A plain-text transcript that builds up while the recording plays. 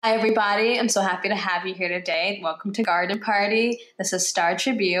Hi, everybody. I'm so happy to have you here today. Welcome to Garden Party. This is Star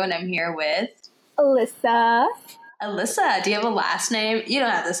Tribune, and I'm here with Alyssa. Alyssa. Do you have a last name? You don't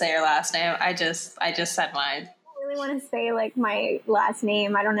have to say your last name. I just said mine. I really want to say like my last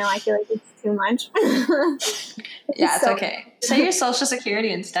name. I don't know. I feel like it's too much. Yeah, it's okay. Say your social security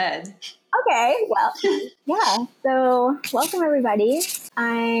instead. Okay, well, yeah. So welcome everybody.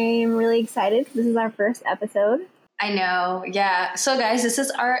 I'm really excited. This is our first episode. I know, yeah. So guys, this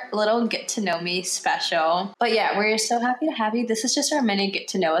is our little get to know me special. But yeah, we're so happy to have you. This is just our mini get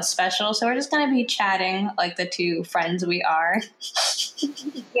to know us special. So we're just going to be chatting like the two friends we are.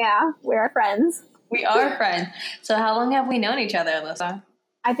 Yeah, we're friends. We are friends. So how long have we known each other, Alyssa?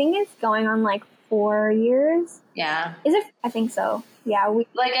 I think it's going on like 4 years. Yeah. Is it? I think so. Yeah.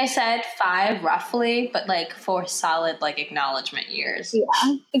 Like I said, 5 roughly, but like 4 solid like acknowledgement years.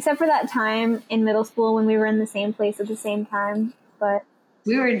 Yeah. Except for that time in middle school when we were in the same place at the same time. But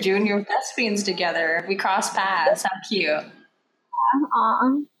we were junior thespians together. We crossed paths. How cute.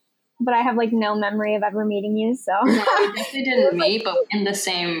 But I have like no memory of ever meeting you, so. No, we definitely didn't meet, but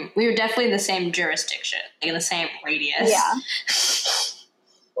we were definitely in the same jurisdiction, like in the same radius. Yeah.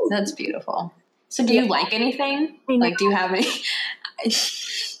 That's beautiful. So do you like anything? Like, do you have any?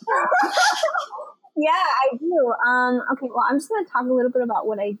 Yeah, I do. Okay, well, I'm just going to talk a little bit about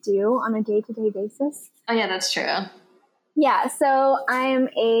what I do on a day-to-day basis. Oh, yeah, that's true. Yeah, so I'm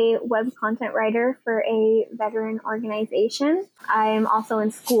a web content writer for a veteran organization. I'm also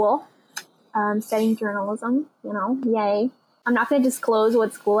in school, studying journalism, yay. I'm not going to disclose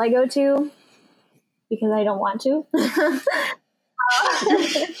what school I go to because I don't want to.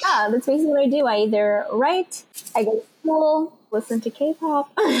 Yeah, that's basically what I do. I either write, I go to school, listen to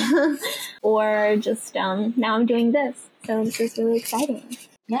K-pop, or just now I'm doing this. So this is really exciting.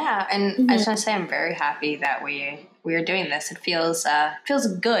 Yeah, and I just want to say I'm very happy that we are doing this. It feels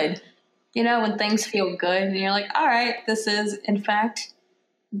good. You know, when things feel good and you're like, all right, this is in fact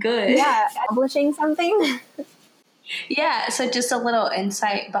good. Yeah, publishing something. Yeah, so just a little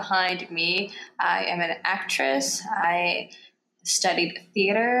insight behind me. I am an actress. I studied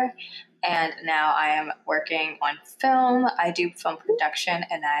theater, and now I am working on film. I do film production,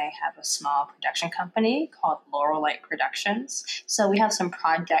 and I have a small production company called Laurel Light Productions. So we have some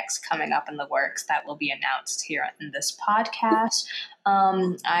projects coming up in the works that will be announced here in this podcast.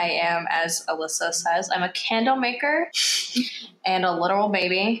 I am, as Alyssa says, I'm a candle maker and a literal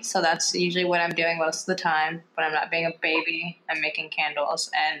baby. So that's usually what I'm doing most of the time. When I'm not being a baby, I'm making candles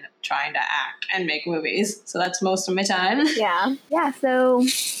and trying to act and make movies. So that's most of my time. Yeah. Yeah. So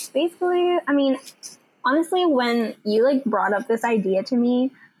basically, I mean, honestly, when you like brought up this idea to me,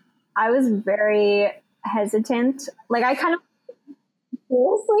 I was very hesitant. Like I kind of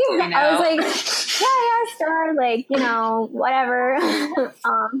seriously, I was like, yeah, sure. Like, whatever. I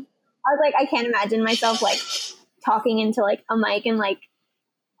was like, I can't imagine myself like talking into like a mic and like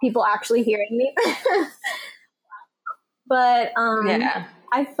people actually hearing me. But yeah.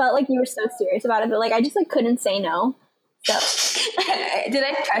 I felt like you were so serious about it, but like I just like couldn't say no. So did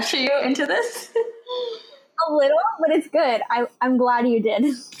I pressure you into this? A little, but it's good. I'm glad you did.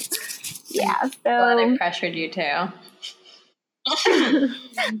 Yeah. So glad I pressured you too. Yeah.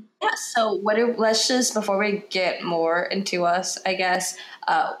 So let's just before we get more into us, I guess.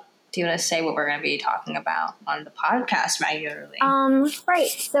 Do you want to say what we're going to be talking about on the podcast regularly? Right.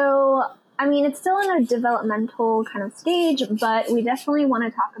 So, I mean, it's still in a developmental kind of stage, but we definitely want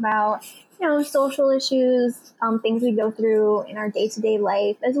to talk about, social issues, things we go through in our day-to-day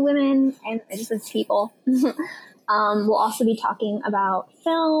life as women and just as people. We'll also be talking about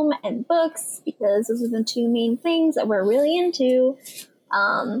film and books because those are the two main things that we're really into.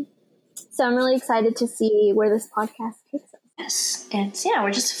 So I'm really excited to see where this podcast takes us. Yes, and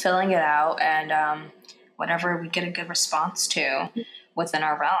we're just filling it out and whatever we get a good response to within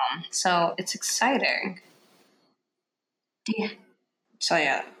our realm. So it's exciting.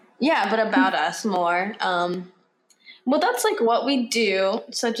 Yeah, but about us more. Well, that's like what we do.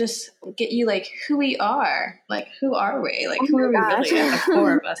 So just get you like who we are. Like who are we? Like who are we really at the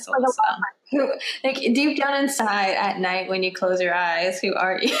core of us? Who, like deep down inside at night when you close your eyes, who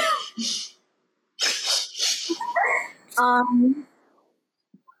are you?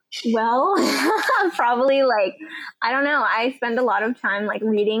 Well, probably like, I don't know. I spend a lot of time like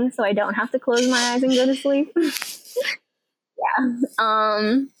reading so I don't have to close my eyes and go to sleep.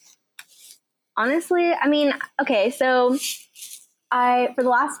 Yeah. Honestly, I mean, okay, so for the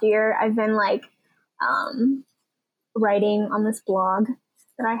last year, I've been like, writing on this blog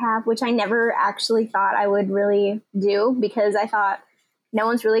that I have, which I never actually thought I would really do because I thought no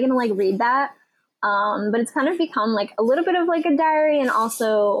one's really going to like read that. But it's kind of become like a little bit of like a diary, and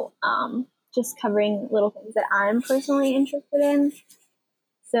also just covering little things that I'm personally interested in.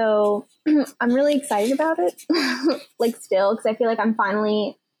 So I'm really excited about it, like still, because I feel like I'm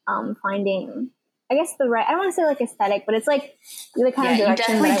finally finding, I guess I don't want to say like aesthetic, but it's like the kind of you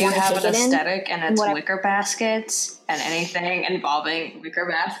direction definitely that I do want to have take an it in. aesthetic, and it's wicker baskets and anything involving wicker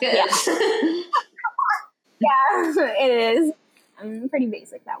baskets. Yeah, it is. I'm pretty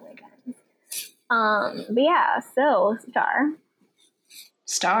basic that way, guys. But yeah, so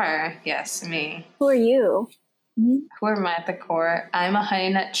Star, yes, me. Who are you? Who am I at the core? I'm a Honey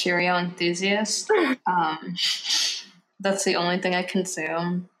Nut Cheerio enthusiast. That's the only thing I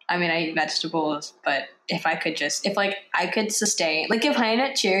consume. I mean, I eat vegetables, but if I could sustain, like if Honey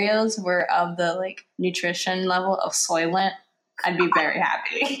Nut Cheerios were of the like nutrition level of Soylent, I'd be very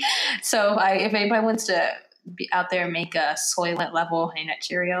happy. So if anybody wants to be out there and make a Soylent level Honey Nut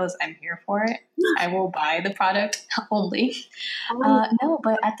Cheerios, I'm here for it. I will buy the product only. No,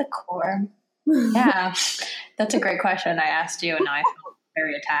 but at the core, yeah, that's a great question. I asked you, and now I feel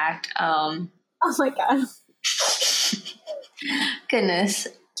very attacked. Oh my god. Goodness.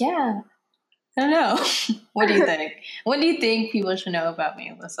 Yeah. I don't know. What do you think? What do you think people should know about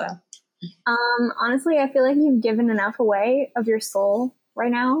me, Alyssa? Honestly, I feel like you've given enough away of your soul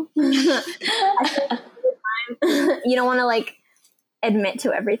right now. You don't want to like admit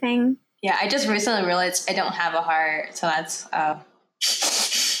to everything. Yeah, I just recently realized I don't have a heart, so that's a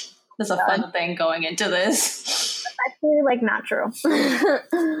fun thing going into this. Actually, like not true,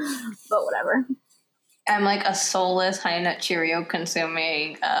 but whatever. I'm like a soulless Honey Nut Cheerio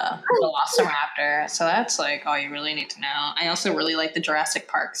consuming velociraptor, so that's like all you really need to know. I also really like the Jurassic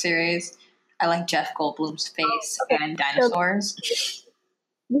Park series. I like Jeff Goldblum's face and dinosaurs.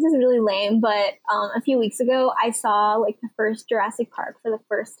 This is really lame, but a few weeks ago I saw like the first Jurassic Park for the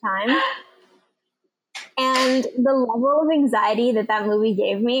first time. And the level of anxiety that movie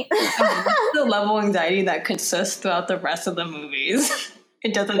gave me. The level of anxiety that consists throughout the rest of the movies.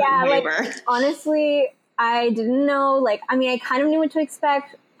 It doesn't waver. Like, honestly, I didn't know, like, I mean, I kind of knew what to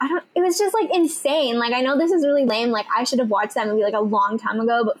expect. It was just, like, insane. Like, I know this is really lame. Like, I should have watched that movie, like, a long time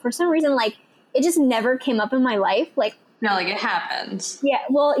ago. But for some reason, like, it just never came up in my life. Like, no, like, it happens. Yeah,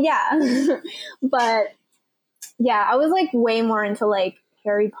 well, yeah. But, yeah, I was, like, way more into, like,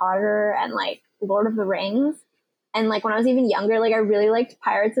 Harry Potter and, like, Lord of the Rings. And, like, when I was even younger, like, I really liked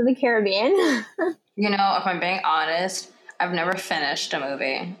Pirates of the Caribbean. You know, if I'm being honest, I've never finished a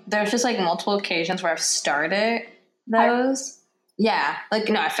movie. There's just, like, multiple occasions where I've started those. Yeah. Like,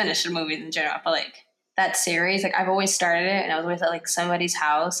 no, I finished the movies in general, but, like, that series, like, I've always started it, and I was always at, like, somebody's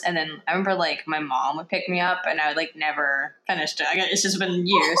house, and then I remember, like, my mom would pick me up, and I would, like, never finished it. It's just been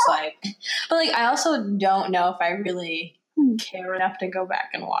years, like. But, like, I also don't know if I really care enough to go back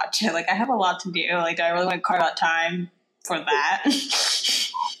and watch it. Like, I have a lot to do. Like, I really want to carve out time for that.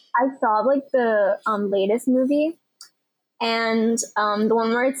 I saw, like, the latest movie, and the one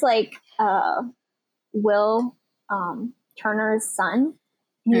where it's, like, Will Turner's son.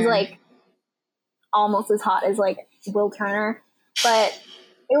 He's, like, almost as hot as, like, Will Turner. But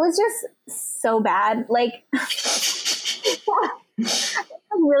it was just so bad. Like,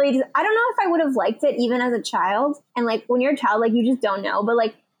 really, I don't know if I would have liked it even as a child. And, like, when you're a child, like, you just don't know. But,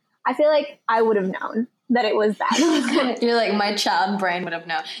 like, I feel like I would have known that it was bad. You're like, my child brain would have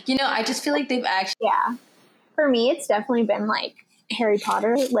known. You know, I just feel like they've actually... Yeah. For me, it's definitely been, like, Harry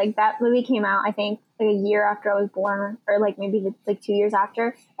Potter. Like, that movie came out, I think, like a year after I was born, or like maybe like 2 years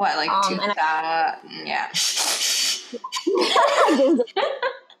after. What, like yeah.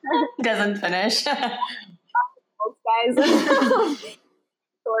 Doesn't finish. Guys.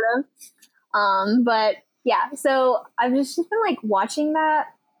 Sort of. But yeah, so I've just been like watching that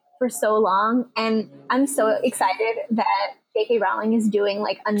for so long, and I'm so excited that J.K. Rowling is doing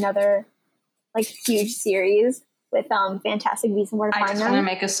like another like huge series with Fantastic Beasts and Where to Find Them. I just want to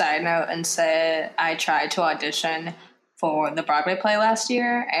make a side note and say I tried to audition for the Broadway play last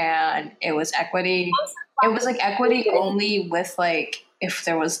year, and it was equity. It was like equity only with like if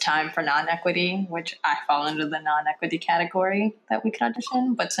there was time for non-equity, which I fall into the non-equity category that we could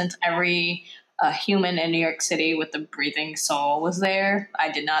audition. But since every human in New York City with a breathing soul was there,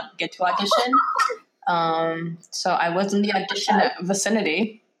 I did not get to audition. So I was in the audition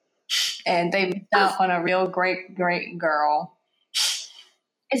vicinity. And they missed out on a real great girl.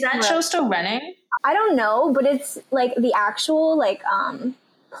 Is that show still running? I don't know, but it's like the actual like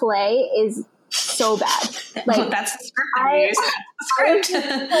play is so bad. Like that's the script.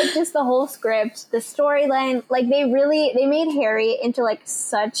 Like just the whole script, the storyline. Like they made Harry into like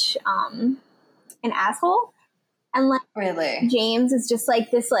such an asshole. And like Really? James is just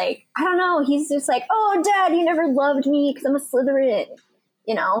like this, like, I don't know, he's just like, oh, Dad, you never loved me because I'm a Slytherin,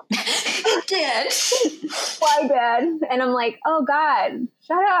 you know? Dad. Why, Dad? And I'm like, oh, God,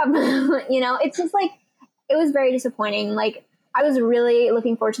 shut up. You know, it's just like, it was very disappointing. Like, I was really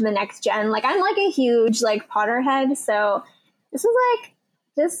looking forward to the next gen. Like, I'm like a huge, like, Potterhead, so this was like,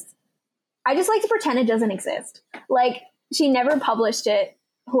 I just like to pretend it doesn't exist. Like, she never published it.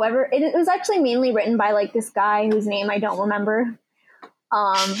 It was actually mainly written by like this guy whose name I don't remember.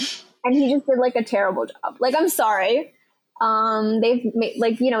 And he just did like a terrible job. Like, I'm sorry. They've made,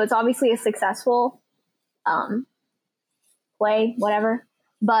 like, you know, it's obviously a successful play, whatever,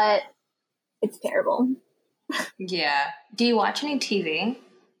 but it's terrible. Yeah. Do you watch any TV?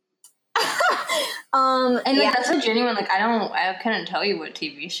 And like, that's a genuine, like, I couldn't tell you what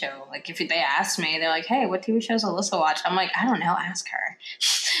TV show. Like, if they asked me, they're like, hey, what TV shows Alyssa watch? I'm like, I don't know, ask her.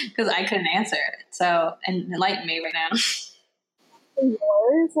 Because I couldn't answer it. So, enlighten me right now.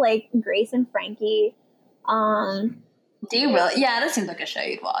 Yours, like Grace and Frankie. Do you really? Yeah, that seems like a show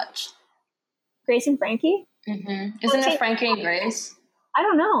you'd watch. Grace and Frankie? Mm-hmm. Isn't it Frankie and Grace? I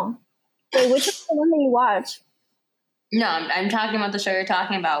don't know. Wait, which is the one that you watch? No, I'm talking about the show you're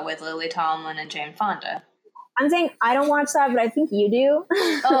talking about with Lily Tomlin and Jane Fonda. I'm saying I don't watch that, but I think you do.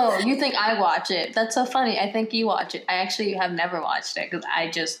 Oh, you think I watch it? That's so funny. I think you watch it. I actually have never watched it because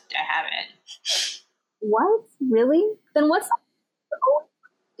I haven't. What? Really? Then what's that?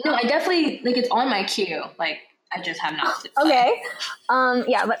 No, I definitely, like, it's on my queue. Like, I just have not. Okay.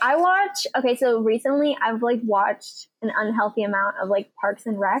 Yeah, but I watch, okay, so recently I've like watched an unhealthy amount of like Parks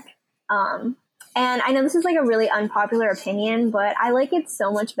and Rec. And I know this is like a really unpopular opinion, but I like it so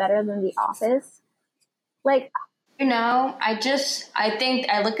much better than The Office. Like, you know, I think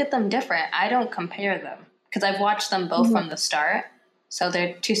I look at them different. I don't compare them because I've watched them both from the start. So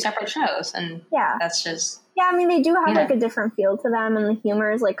they're two separate shows. And that's just. Yeah, I mean, they do have like a different feel to them and the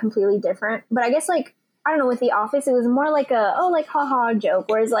humor is like completely different. But I guess like, I don't know, with The Office, it was more like a, oh, like, haha joke.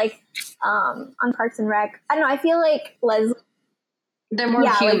 Whereas like on Parks and Rec, I don't know, I feel like Leslie. They're more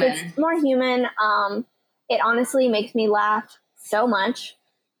human. Like it's more human. It honestly makes me laugh so much.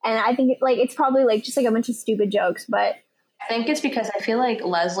 And I think it's probably like just like a bunch of stupid jokes, but I think it's because I feel like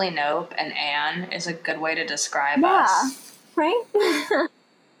Leslie Knope and Anne is a good way to describe us. Right?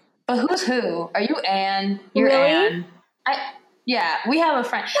 But who's who? Are you Anne? You're really? Anne. We have a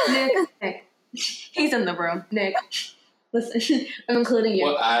friend. Nick. He's in the room. Nick. Listen, I'm including you.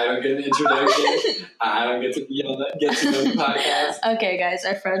 Well, I don't get an introduction. I don't get to be on the podcast. Okay, guys,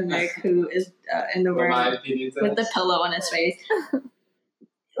 our friend Nick, who is in the room with the pillow on his face.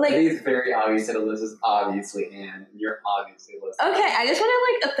 Like, it is very obvious that Alyssa's obviously Anne, and you're obviously Alyssa. Okay, I just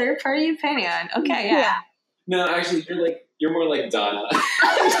wanted like a third party opinion. Okay, yeah. No, actually, you're more like Donna.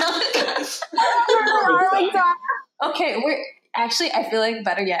 Okay, I feel like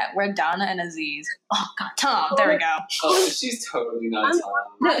better yet, we're Donna and Aziz. Oh God, Tom. There we go. Oh, she's totally not Tom.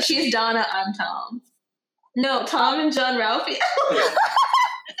 No, she's Donna. I'm Tom. No, Tom and John Ralphie.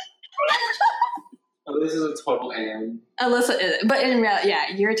 This is a total Anne. Alyssa is, but in real,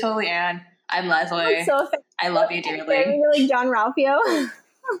 you're totally Anne. I'm Leslie. So I love you dearly. You're like John Ralphio.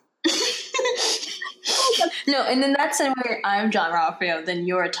 No, and then that's where I'm John Ralphio, then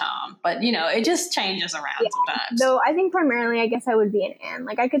you're Tom. But, you know, it just changes around sometimes. Though I think primarily, I guess I would be an Anne.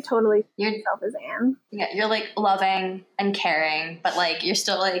 Like, I could totally see myself as Anne. Yeah, you're, like, loving and caring, but, like, you're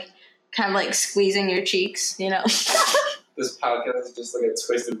still, like, kind of, like, squeezing your cheeks, you know? This podcast is just, like, a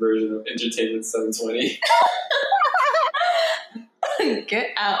twisted version of Entertainment 720. Get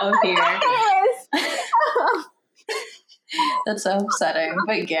out of here. That's so upsetting,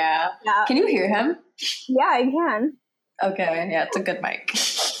 but yeah. Can you hear him? Yeah, I can. Okay, yeah, it's a good mic.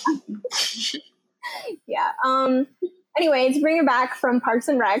 Anyway, to bring it back from Parks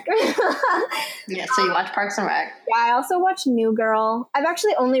and Rec. Yeah, so you watch Parks and Rec. Yeah, I also watch New Girl. I've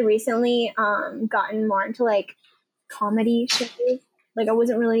actually only recently gotten more into like comedy shows. Like, I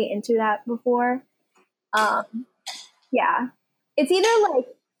wasn't really into that before. It's either like,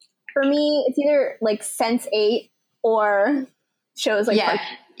 for me, it's either like Sense8 or shows like Parks.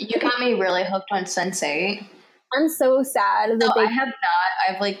 You got me really hooked on Sense8. I'm so sad that I have not.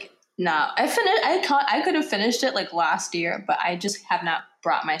 I've like not. I could have finished it like last year, but I just have not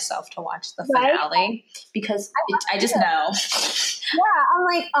brought myself to watch the finale because I just know. Yeah, I'm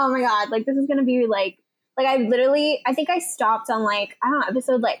like, oh my God, like this is gonna be like I think I stopped on like, I don't know,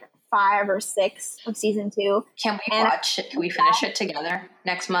 episode like 5 or 6 of season 2. Can we watch it? Can we finish it together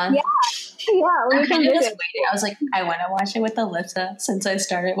next month? Yeah. I'm kind of just waiting. I was like, I want to watch it with Alyssa. Since I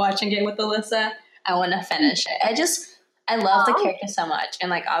started watching it with Alyssa, I want to finish it. I love the character so much, and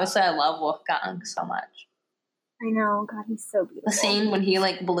like obviously I love Wolfgang so much. I know. God, he's so beautiful. The scene when he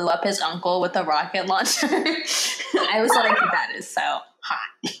like blew up his uncle with a rocket launcher. I was like, that is so hot.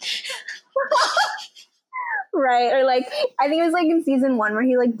 Right. Or like, I think it was like in season 1 where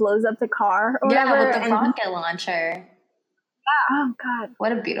he like blows up the car or whatever. Yeah, with the rocket launcher. Oh God.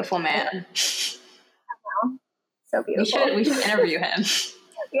 What a beautiful man. So beautiful. We should interview him.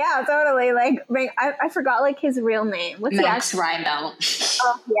 Yeah, totally. Like, I forgot like his real name. What's Max Reinbound.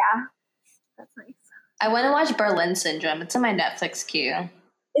 Oh yeah. That's nice. I want to watch Berlin Syndrome. It's in my Netflix queue.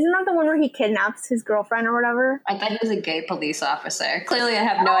 Isn't that the one where he kidnaps his girlfriend or whatever? I thought he was a gay police officer. Clearly, I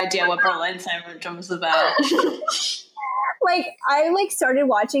have no idea what Berlin Syndrome is about. Like, I like started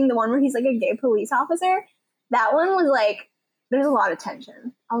watching the one where he's like a gay police officer. That one was like, there's a lot of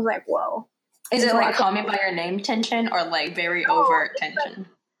tension. I was like, whoa. Is it like Call Me By Your Name tension or like very overt tension?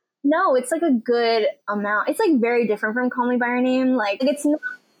 No, it's like a good amount. It's like very different from Call Me By Your Name. Like, it's not,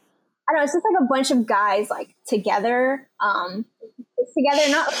 I don't know, it's just like a bunch of guys like together. It's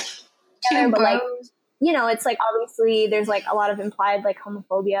together, not together, but like, you know, it's like obviously there's like a lot of implied like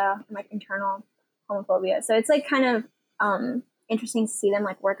homophobia and like internal homophobia. So it's like kind of interesting to see them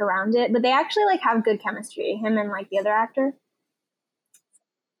like work around it. But they actually like have good chemistry, him and like the other actor.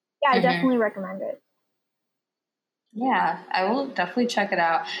 Yeah, I definitely recommend it. Yeah, I will definitely check it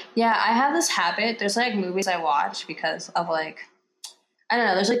out. Yeah, I have this habit. There's like movies I watch because of like, I don't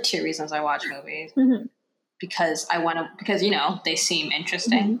know, there's like 2 reasons I watch movies. Mm-hmm. Because because, you know, they seem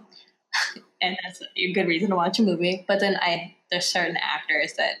interesting. Mm-hmm. And that's a good reason to watch a movie. But then there's certain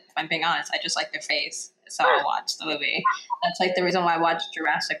actors that, if I'm being honest, I just like their face. So I'll watch the movie. That's like the reason why I watched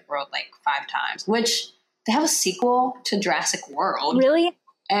Jurassic World like 5 times, which they have a sequel to Jurassic World. Really?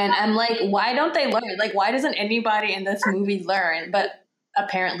 And I'm like, why don't they learn? Like, why doesn't anybody in this movie learn? But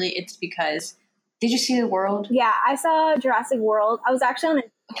apparently it's because, did you see The World? Yeah, I saw Jurassic World. I was actually on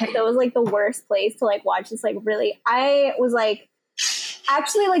so it was like the worst place to like watch this. Like really, I was like,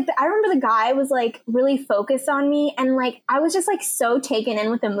 actually like I remember the guy was like really focused on me, and like I was just like so taken in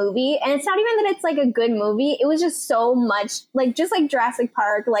with the movie. And it's not even that it's like a good movie, it was just so much like just like Jurassic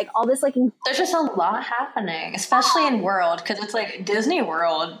Park, like all this like there's just a lot happening, especially in World, because it's like Disney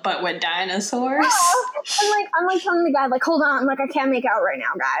World but with dinosaurs. I'm like telling the guy like, hold on, like I can't make out right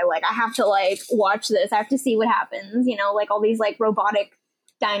now, guy, like I have to like watch this, I have to see what happens, you know, like all these like robotic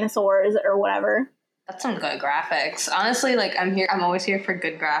dinosaurs or whatever. That's some good graphics. Honestly, like I'm always here for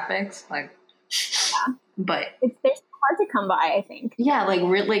good graphics. Like, yeah. But it's hard to come by, I think. Yeah, like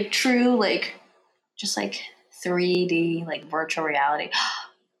like true, like just like 3D, like virtual reality.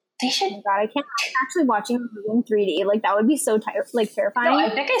 They should. Oh God, I can't. I'm actually watching it in 3D. Like that would be so terrifying. No, I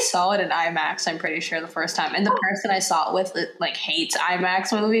think I saw it in IMAX. I'm pretty sure the first time, and the person I saw it with like hates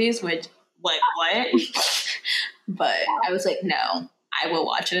IMAX movies, which like what? But I was like, no. I will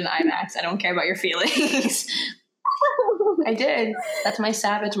watch it in IMAX. I don't care about your feelings. I did. That's my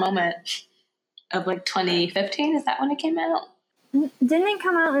savage moment of like 2015. Is that when it came out? Didn't it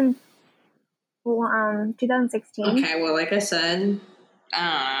come out in 2016? Okay, well, like I said,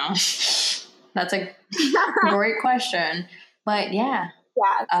 I don't know. That's a great question. But yeah.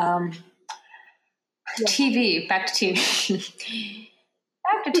 Yeah. TV. Back to TV.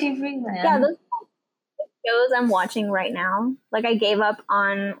 Back to TV, man. Yeah, those shows I'm watching right now. Like I gave up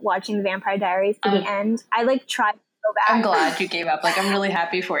on watching Vampire Diaries to the end. I like tried to go back. I'm glad you gave up. Like I'm really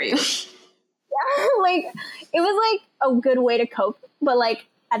happy for you. Yeah, like it was like a good way to cope, but like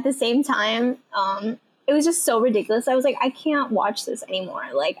at the same time, it was just so ridiculous. I was like, I can't watch this anymore.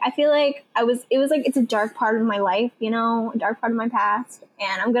 Like I feel like it was like it's a dark part of my life, you know, a dark part of my past,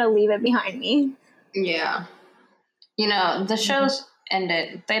 and I'm gonna leave it behind me. Yeah. You know, the shows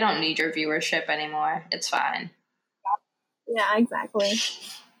ended. They don't need your viewership anymore. It's fine. Yeah, exactly.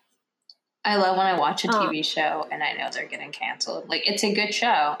 I love when I watch a TV show and I know they're getting canceled. Like it's a good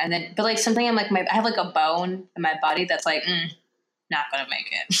show, and then but like something I'm like I have like a bone in my body that's like not gonna make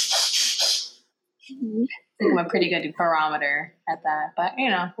it. I think I'm a pretty good barometer at that, but you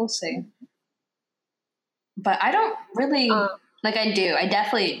know, we'll see. But I don't really like. I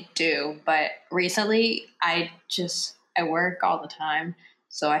definitely do. But recently, I work all the time,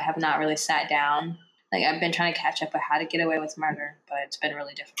 so I have not really sat down. Like I've been trying to catch up on How to Get Away with Murder, but it's been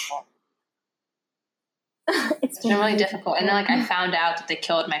really difficult. It's been really difficult. And then like I found out that they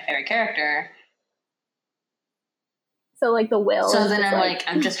killed my favorite character. So like the will. So then I'm like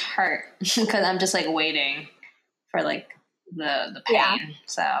I'm just hurt because I'm just like waiting for like the pain. Yeah.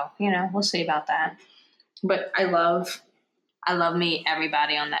 So, you know, we'll see about that. But I love meet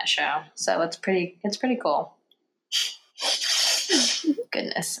everybody on that show. So it's pretty cool.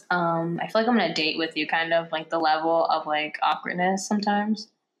 Goodness. I feel like I'm on a date with you, kind of like the level of like awkwardness sometimes.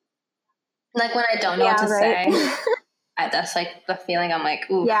 Like when I don't know what to right. say, that's like the feeling I'm like,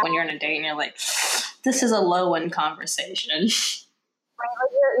 ooh, when you're on a date and you're like, this is a low end conversation. Right,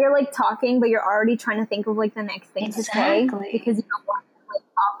 like you're like talking, but you're already trying to think of like the next thing to say because you don't want like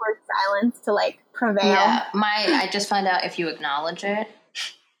awkward silence to like prevail. Yeah, I just found out if you acknowledge it,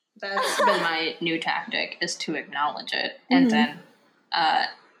 that's been my new tactic, is to acknowledge it, and then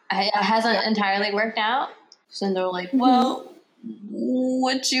it hasn't entirely worked out. So they're like, well,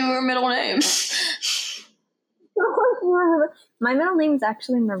 what's your middle name? My middle name is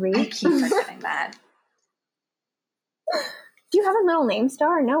actually Marie. I keep forgetting that. Do you have a middle name,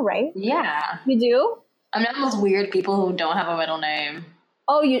 Star? No, right? Yeah. You do? I'm not those weird people who don't have a middle name.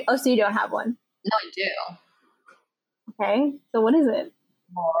 Oh, so you don't have one? No, I do. Okay, so what is it?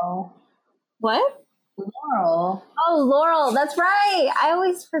 Laurel. What? Laurel. Oh, Laurel. That's right. I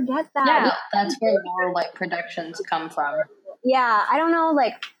always forget that. Yeah, that's where Laurel like Productions come from. Yeah, I don't know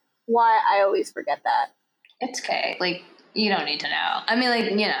like why I always forget that. It's okay. Like, you don't need to know. I mean, like,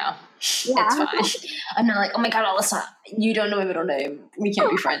 you know, it's Yeah. fine. I'm not like, oh my God, Alyssa, you don't know my middle name. We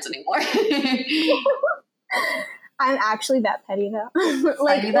can't be friends anymore. I'm actually that petty though.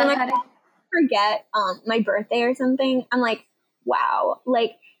 Like Are you that when petty? I forget my birthday or something, I'm like, wow.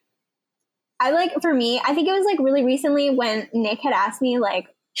 Like I like, for me, I think it was like really recently when Nick had asked me, like,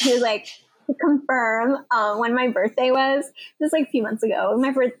 he was like, to confirm when my birthday was. This was like a few months ago.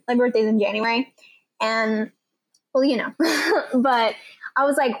 My birthday's in January. And, well, you know, but I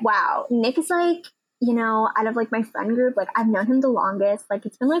was like, wow, Nick is like, you know, out of like my friend group, like I've known him the longest. Like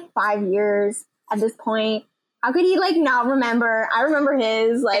it's been like 5 years at this point. How could he like not remember? I remember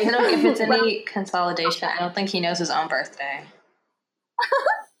his. Like, If it's any consolidation, I don't think he knows his own birthday.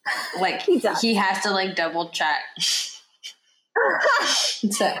 Like he has to like double check. So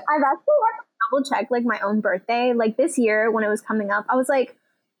I've actually had to double check like my own birthday. Like this year when it was coming up, I was like,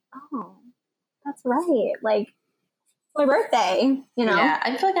 oh, that's right. Like my birthday, you know? Yeah,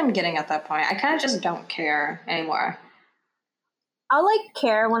 I feel like I'm getting at that point. I kind of just don't care anymore. I'll like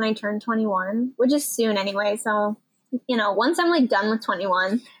care when I turn 21, which is soon anyway. So, you know, once I'm like done with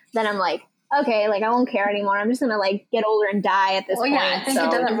 21, then I'm like, okay, like I won't care anymore. I'm just gonna like get older and die at this point. Yeah, I think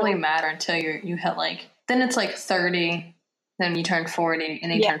it doesn't really matter until you hit like, then it's like 30, then you turn 40,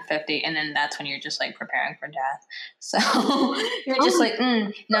 and then you turn 50, and then that's when you're just like preparing for death. So you're just like,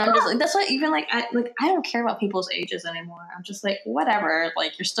 no, I'm just like, that's why even like I don't care about people's ages anymore. I'm just like, whatever,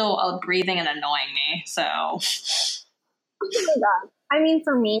 like you're still breathing and annoying me. So oh my God. I mean,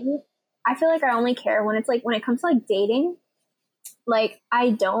 for me, I feel like I only care when it's like when it comes to like dating. Like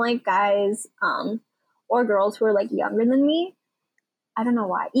I don't like guys or girls who are like younger than me. I don't know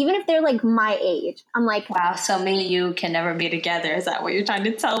why. Even if they're like my age, I'm like, wow, so me and you can never be together. Is that what you're trying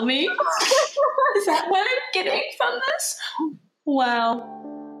to tell me? Is that what I'm getting from this? Wow.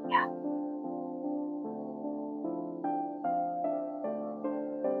 Yeah.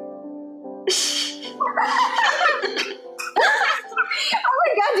 Oh my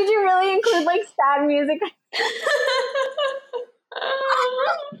God, did you really include like sad music?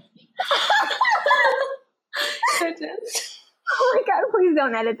 Goodness. Oh my God, please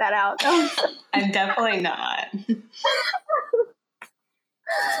don't edit that out. I'm definitely not.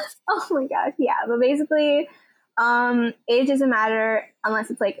 Oh my gosh, yeah. But basically, age doesn't matter unless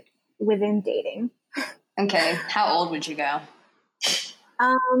it's like within dating. Okay, how old would you go?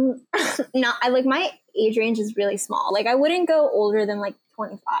 No, I like my age range is really small. Like I wouldn't go older than like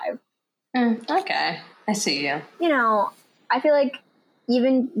 25. Okay, I see you. You know, I feel like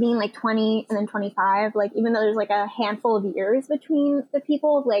even being like 20 and then 25, like even though there's like a handful of years between the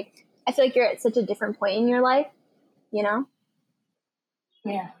people, like I feel like you're at such a different point in your life, you know?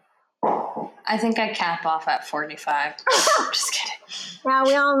 Yeah. I think I cap off at 45. Just kidding. Yeah,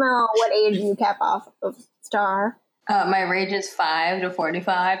 we all know what age you cap off of, Star. My range is 5 to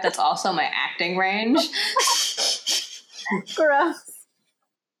 45. That's also my acting range. Gross.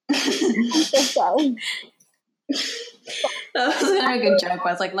 That was gonna make a joke, but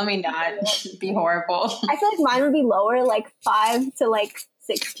I was like, let me not be horrible. I feel like mine would be lower, like 5 to like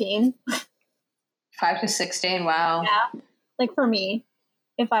 16. 5 to 16, wow. Yeah. Like for me,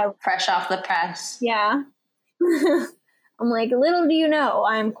 if I fresh off the press. Yeah. I'm like, little do you know,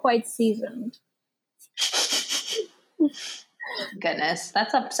 I'm quite seasoned. Goodness,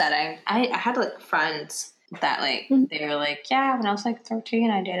 that's upsetting. I had like friends that like they were like, yeah, when I was like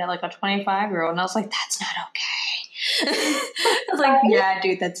 13, I dated like a 25-year-old, and I was like, that's not okay. I was like, yeah,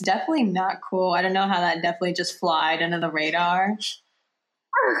 dude, that's definitely not cool. I don't know how that definitely just flied under the radar.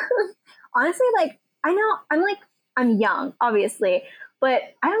 Honestly, like I know I'm young, obviously, But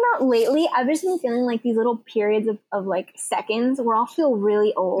I don't know, lately I've just been feeling like these little periods of like seconds where I'll feel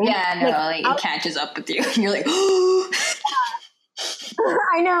really old. Yeah, no, like it catches up with you. You're like,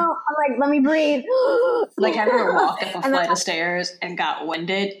 I know. I'm like, let me breathe. like, have you ever walked up a flight of stairs and got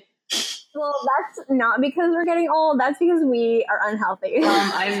winded? Well, that's not because we're getting old. That's because we are unhealthy.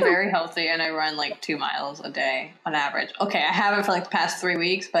 I'm very healthy and I run like 2 miles a day on average. Okay, I haven't for like the past 3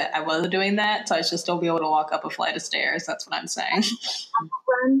 weeks, but I was doing that, so I should still be able to walk up a flight of stairs. That's what I'm saying. I don't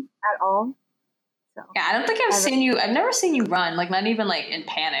run at all. So. Yeah, I don't think I've never seen you run, like not even like in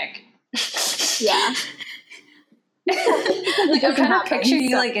panic. Yeah. Like I'm trying to picture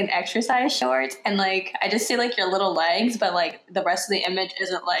you like in exercise shorts and like I just see like your little legs, but like the rest of the image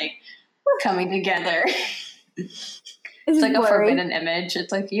isn't like coming together. It's like a forbidden image.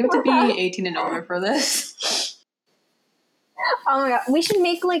 It's like you have to be 18 and over for this. Oh my god, we should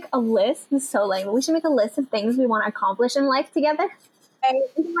make like a list. This is so lame, but we should make a list of things we want to accomplish in life together. Okay,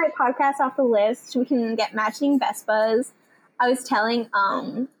 we can write podcasts off the list. We can get matching Vespas. I was telling,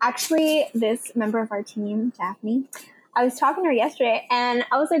 actually, this member of our team, Daphne, I was talking to her yesterday, and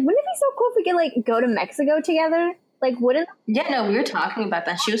I was like, wouldn't it be so cool if we could, like, go to Mexico together? Like, wouldn't... Yeah, no, we were talking about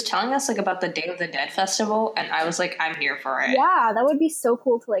that. She was telling us, like, about the Day of the Dead festival, and I was like, I'm here for it. Yeah, that would be so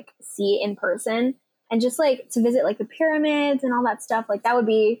cool to, like, see in person, and just, like, to visit, like, the pyramids and all that stuff. Like, that would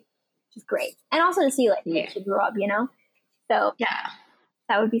be just great. And also to see, like, where she grew up, you know? So, yeah.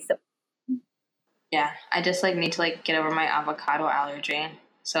 That would be so... Yeah, I just, like, need to, like, get over my avocado allergy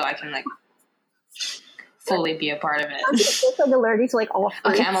so I can, like, fully be a part of it. I'm just like allergic to, like, all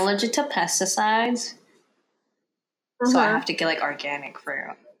fruits. Okay, I'm allergic to pesticides, so I have to get, like, organic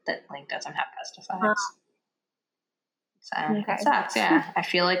fruit that, like, doesn't have pesticides. So it sucks, yeah. I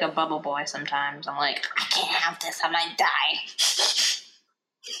feel like a bubble boy sometimes. I'm like, I can't have this, I might die.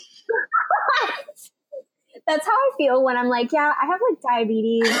 That's how I feel when I'm like, yeah, I have like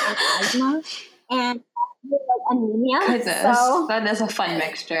diabetes and asthma and like anemia. So that is a fun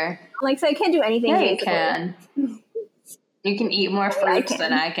mixture. Like, so I can't do anything. Yeah, you can. You can eat more fruits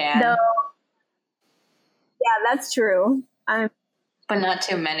than I can. No. Yeah, that's true. But not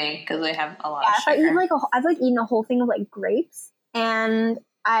too many because they have a lot of sugar. I've like eaten a whole thing of like grapes, and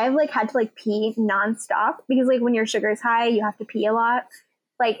I've like had to like pee nonstop because like when your sugar is high, you have to pee a lot.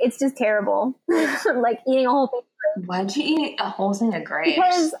 Like, it's just terrible. Like, eating a whole thing of grapes. Why'd you eat a whole thing of grapes?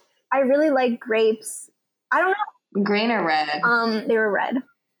 Because I really like grapes. I don't know. Green or red? They were red. I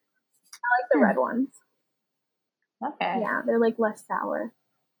like the red ones. Okay. Yeah, they're, like, less sour.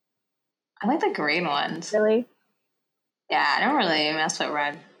 I like the green ones. Really? Yeah, I don't really mess with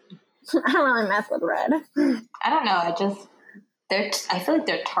red. I don't really mess with red. I don't know. I feel like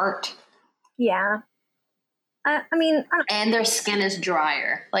they're tart. Yeah. I mean, and their skin is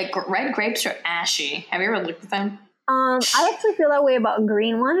drier. Like, red grapes are ashy. Have you ever looked at them? I actually feel that way about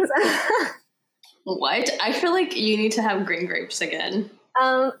green ones. What? I feel like you need to have green grapes again.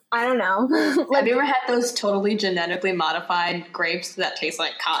 I don't know. Have you ever had those totally genetically modified grapes that taste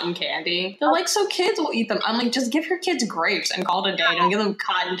like cotton candy? They're like, so kids will eat them. I'm like, just give your kids grapes and call it a day. Don't give them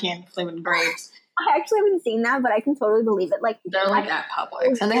cotton candy flavored grapes. I actually haven't seen that, but I can totally believe it. Like, they're like at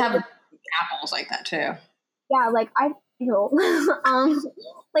Publix, and they have apples like that too. Yeah, like I feel,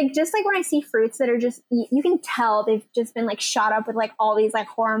 like just like when I see fruits that are just, you can tell they've just been like shot up with like all these like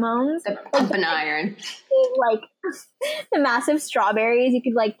hormones. They're pumping iron. Like the massive strawberries you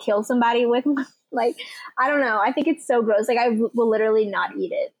could like kill somebody with. Like, I don't know. I think it's so gross. Like, I will literally not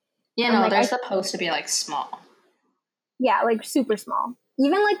eat it. Yeah, no, like, they're supposed to be like small. Yeah, like super small.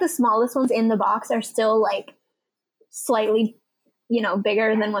 Even like the smallest ones in the box are still like slightly,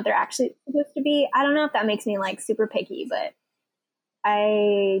 bigger than what they're actually supposed to be. I don't know if that makes me like super picky, but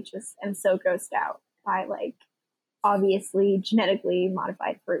I just am so grossed out by like obviously genetically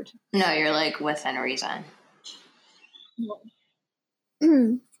modified fruit. No, you're like within reason.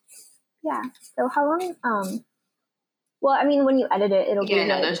 Yeah. So how long? Well, I mean, when you edit it, it'll be. Yeah,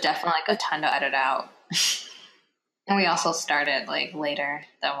 no, there's definitely like a ton to edit out. And we also started like later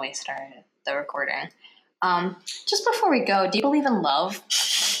than we started the recording. Just before we go, do you believe in love?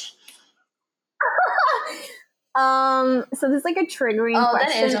 So there's like a triggering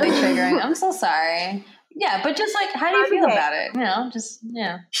question. That is really triggering. I'm so sorry. Yeah, but just like, how do you feel about it? Yeah. Is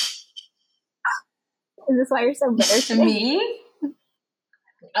this why you're so bitter today? Me?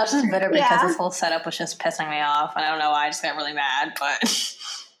 I was just bitter because this whole setup was just pissing me off, and I don't know why I just got really mad, but it's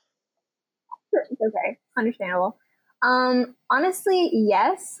okay. Understandable. Honestly,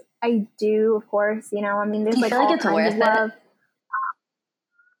 yes, I do, of course. I mean, there's like all kinds of love.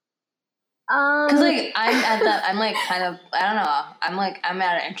 Because like I'm like kind of, I don't know, I'm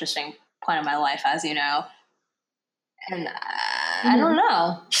at an interesting point in my life, as you know, and I don't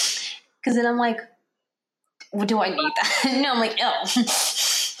know. Because then I'm like, well, do I need that? No, I'm like, ew.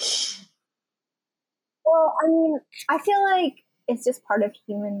 Well, I mean, I feel like it's just part of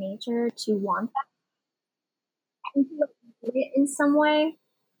human nature to want that and to avoid it in some way.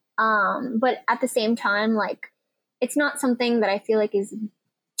 But at the same time, like, it's not something that I feel like is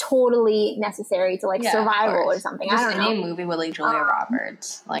totally necessary to like survival or something. Just I don't know. any movie with like Julia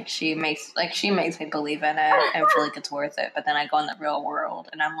Roberts, like she makes me believe in it and feel like it's worth it. But then I go in the real world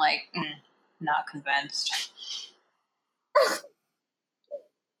and I'm like, not convinced.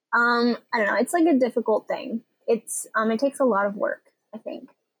 I don't know. It's like a difficult thing. It's it takes a lot of work, I think.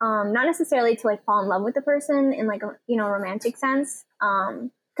 Not necessarily to like fall in love with the person in like a romantic sense.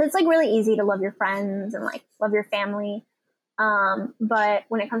 Because it's like really easy to love your friends and like love your family. But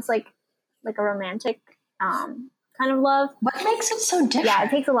when it comes to like a romantic kind of love, what makes it so different? Yeah, it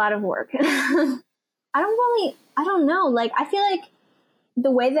takes a lot of work. I don't know. Like, I feel like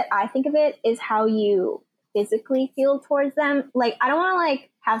the way that I think of it is how you physically feel towards them. Like, I don't want to like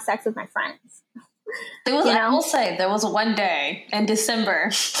have sex with my friends. I will say there was one day in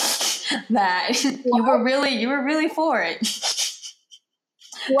December that you were really for it.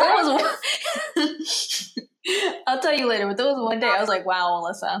 What? That was I'll tell you later, but there was one day I was like, wow,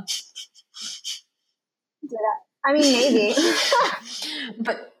 Alyssa. I mean, maybe.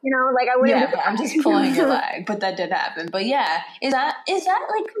 But like I wouldn't. Yeah, I'm just pulling your leg, but that did happen. But yeah, is that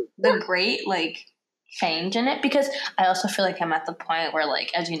like the great like change in it? Because I also feel like I'm at the point where,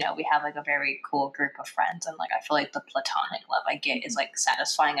 like, as you know, we have like a very cool group of friends, and like I feel like the platonic love I get is like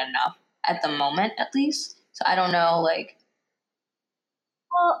satisfying enough at the moment, at least. So I don't know, like.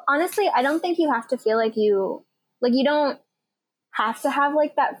 Well, honestly, I don't think you have to feel like you don't have to have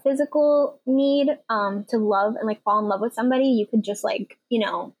like that physical need to love and like fall in love with somebody. You could just like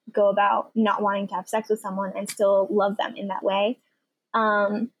go about not wanting to have sex with someone and still love them in that way.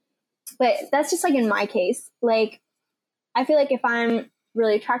 But that's just like in my case. Like, I feel like if I'm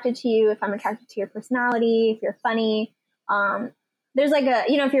really attracted to you, if I'm attracted to your personality, if you're funny, there's like a,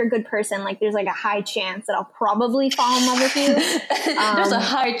 if you're a good person, like there's like a high chance that I'll probably fall in love with you. There's a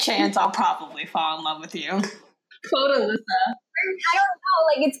high chance I'll probably fall in love with you. Quote Alyssa. I don't know,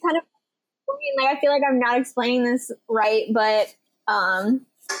 like it's kind of, like I feel like I'm not explaining this right, but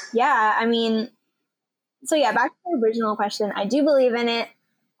yeah, I mean, so yeah, back to the original question. I do believe in it.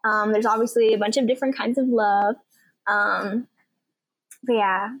 There's obviously a bunch of different kinds of love. But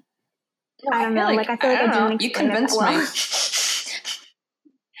yeah, I don't know. Like I feel like I didn't explain it that well.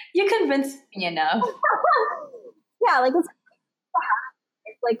 You convinced me enough. Yeah, like it's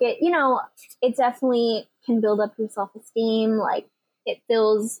like it, it definitely can build up your self-esteem. Like it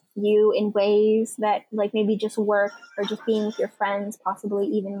fills you in ways that like maybe just work or just being with your friends possibly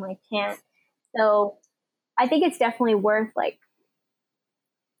even like can't. So I think it's definitely worth like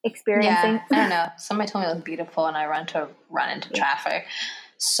experiencing. Yeah, I don't know. Somebody told me it was beautiful and I run into traffic.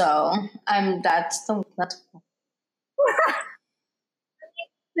 So that's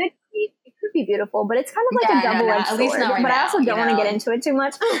it could be beautiful, but it's kind of like a double-edged sword. At least not right now, I also don't want to get into it too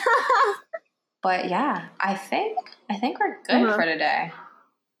much. But yeah, I think we're good for today.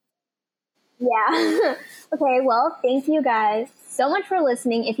 Yeah. Okay, well, thank you guys so much for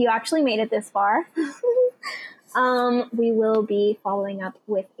listening. If you actually made it this far, we will be following up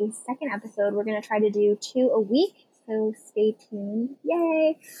with a second episode. We're going to try to do 2 a week, so stay tuned.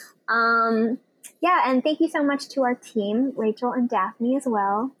 Yay. Yeah, and thank you so much to our team, Rachel and Daphne as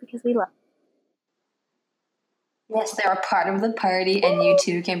well, because we love them. Yes, they're a part of the party, and you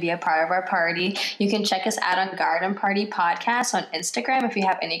too can be a part of our party. You can check us out on Garden Party Podcast on Instagram. If you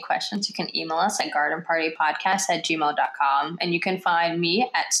have any questions, you can email us at gardenpartypodcast@gmail.com. And you can find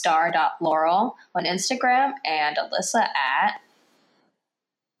me at star.laurel on Instagram and Alyssa at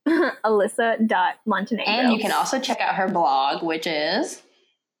Alyssa.Montenegro. And you can also check out her blog, which is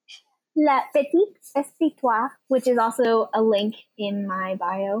La Petite Escritoire, which is also a link in my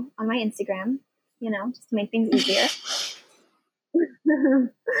bio on my Instagram. Just to make things easier.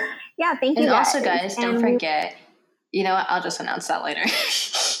 Yeah, thank you. And also, guys, don't forget. You know what? I'll just announce that later. Okay.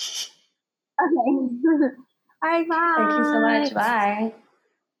 All right, bye. Thank you so much. Bye.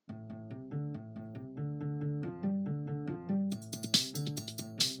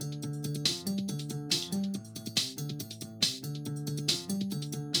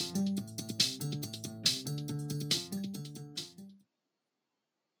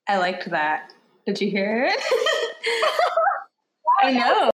 I liked that. Did you hear it? I know.